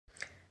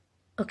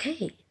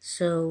Okay,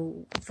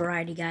 so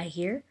Variety Guy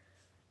here.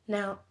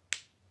 Now,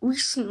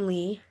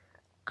 recently,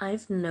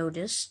 I've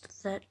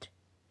noticed that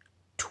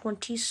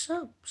 20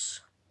 subs.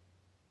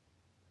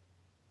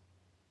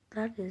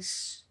 That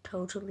is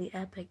totally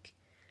epic.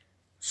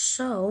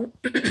 So,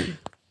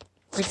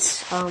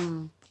 it's,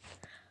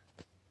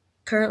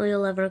 currently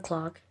 11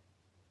 o'clock,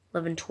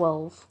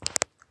 11:12.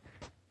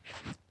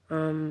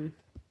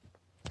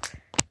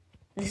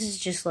 This is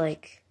just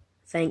like,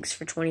 thanks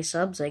for 20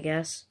 subs, I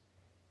guess.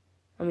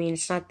 I mean,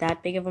 it's not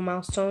that big of a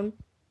milestone,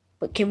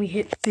 but can we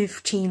hit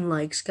 15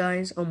 likes,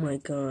 guys? Oh my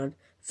god,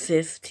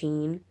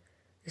 15.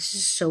 This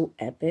is so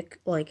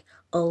epic. Like,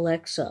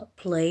 Alexa,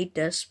 play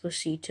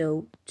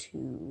Despacito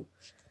 2.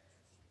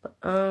 But,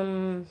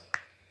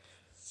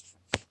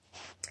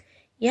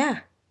 yeah.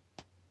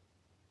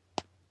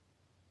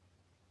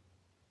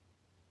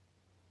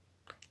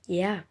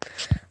 Yeah.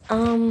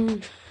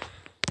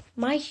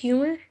 My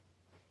humor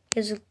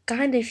is a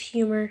kind of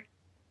humor.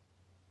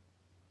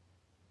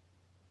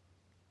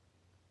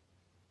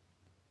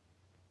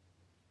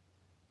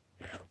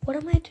 What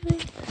am I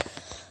doing?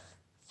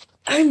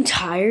 I'm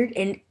tired,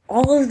 and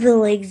all of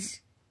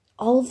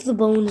the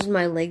bones in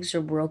my legs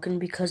are broken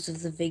because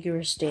of the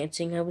vigorous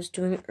dancing I was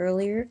doing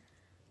earlier.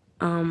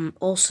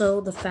 Also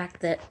the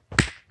fact that,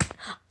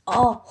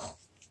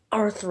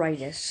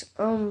 arthritis.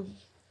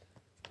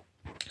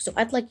 So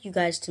I'd like you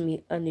guys to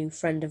meet a new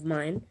friend of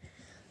mine.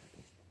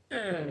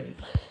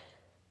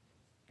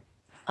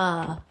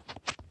 My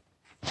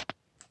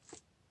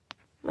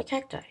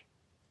cacti.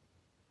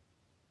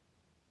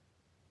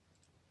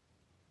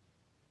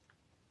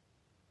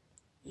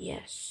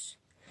 Yes.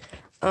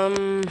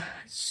 Let's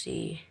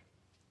see.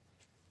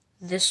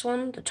 This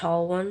one, the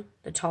taller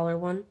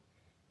one,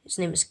 his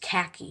name is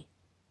Khaki.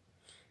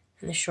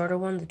 And the shorter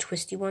one, the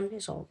twisty one,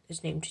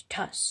 is named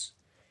Tuss.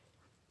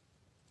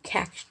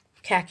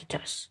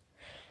 Cactus.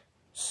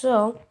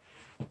 So,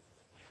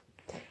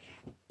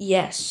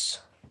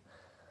 yes.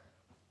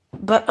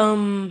 But,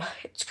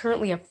 it's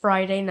currently a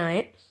Friday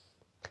night.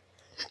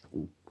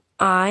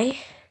 I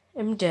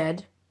am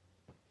dead.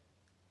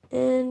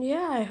 And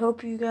yeah, I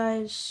hope you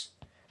guys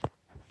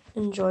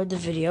enjoyed the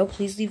video.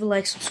 Please leave a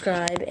like,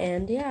 subscribe,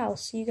 and yeah, I'll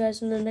see you guys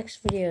in the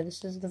next video.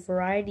 This is the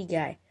Variety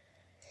Guy.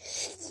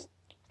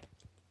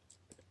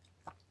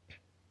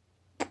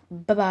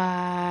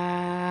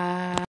 Bye-bye.